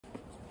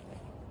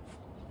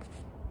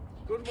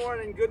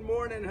Good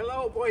morning.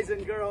 Hello, boys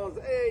and girls.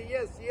 Hey,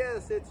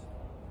 yes, it's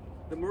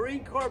the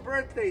Marine Corps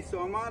birthday,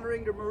 so I'm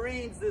honoring the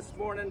Marines this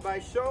morning by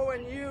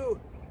showing you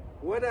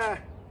what a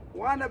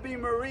wannabe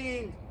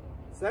Marine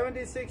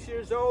 76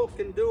 years old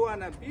can do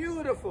on a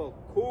beautiful,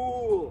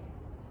 cool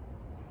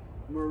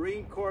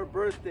Marine Corps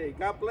birthday.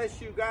 God bless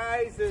you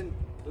guys, and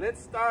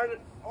let's start.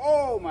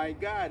 Oh my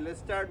God, let's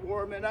start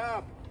warming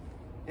up.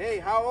 Hey,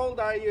 how old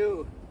are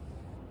you?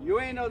 You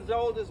ain't as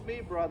old as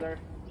me, brother.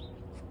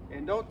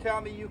 And don't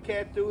tell me you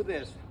can't do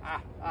this.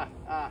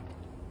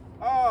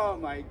 Oh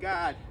my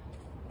God.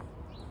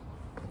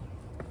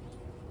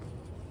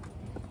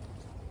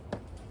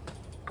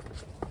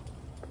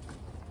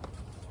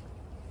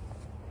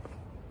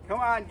 Come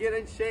on, get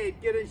in shape,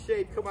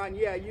 Come on,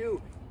 yeah,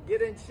 you,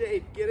 get in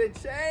shape,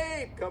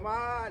 Come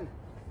on.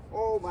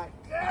 Oh my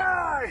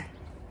God.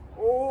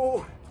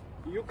 Oh,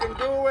 you can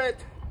do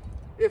it.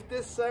 If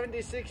this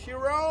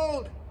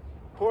 76-year-old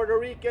Puerto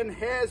Rican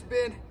has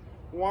been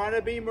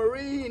wannabe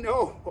Marine,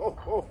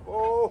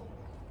 oh,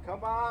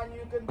 come on,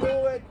 you can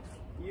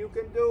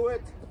do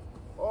it.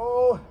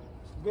 Oh,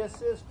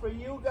 this is for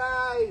you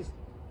guys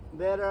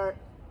that are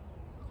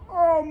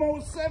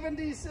almost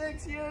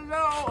 76 years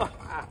old.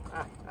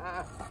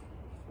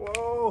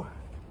 Whoa.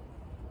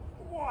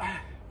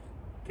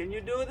 Can you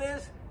do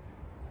this?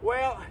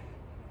 Well,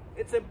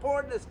 it's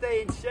important to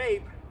stay in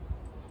shape,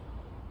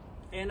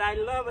 and I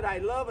love it. I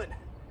love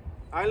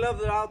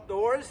the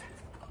outdoors,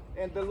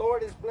 and the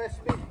Lord has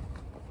blessed me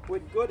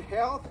with good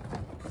health.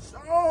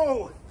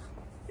 So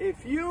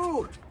if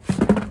you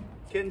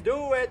can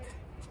do it,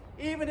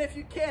 even if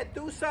you can't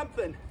do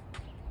something,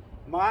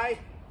 my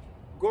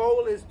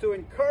goal is to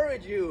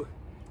encourage you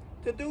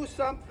to do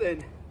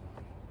something.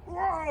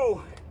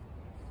 Whoa,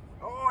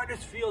 oh,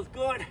 this feels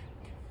good.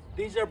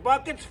 These are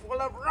buckets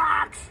full of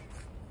rocks.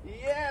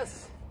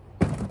 Yes.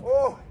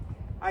 Oh,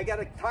 I got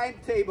a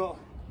timetable.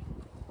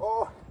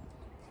 Oh,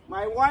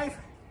 my wife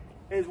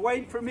is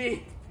waiting for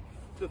me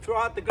to throw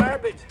out the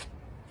garbage,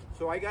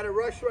 so I gotta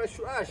rush.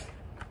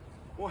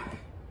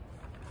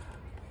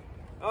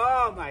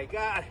 Oh my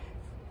God.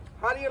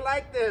 How do you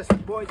like this,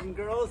 boys and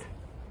girls?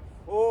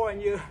 Oh,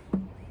 and you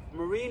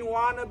Marine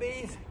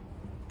wannabes?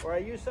 Or are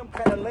you some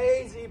kind of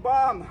lazy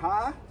bum,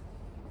 huh?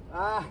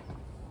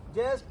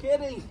 Just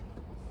kidding.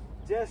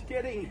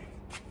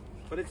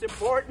 But it's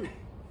important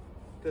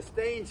to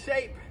stay in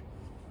shape.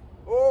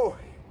 Oh,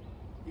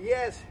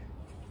 yes.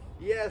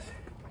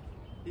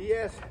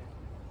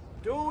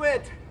 Do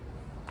it.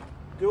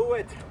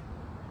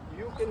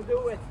 You can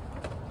do it.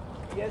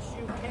 Yes,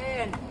 you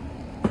can.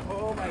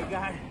 Oh my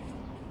God.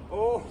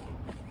 Oh,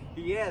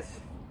 yes.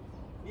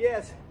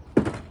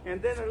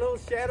 And then a little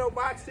shadow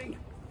boxing.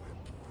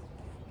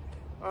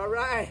 All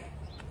right.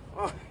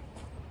 Oh.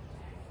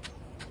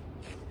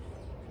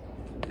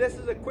 This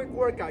is a quick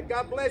workout.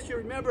 God bless you.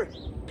 Remember,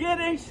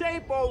 get in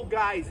shape, old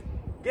guys.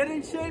 Get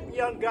in shape,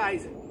 young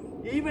guys.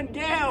 Even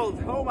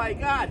gals. Oh my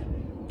God.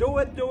 Do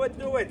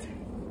it.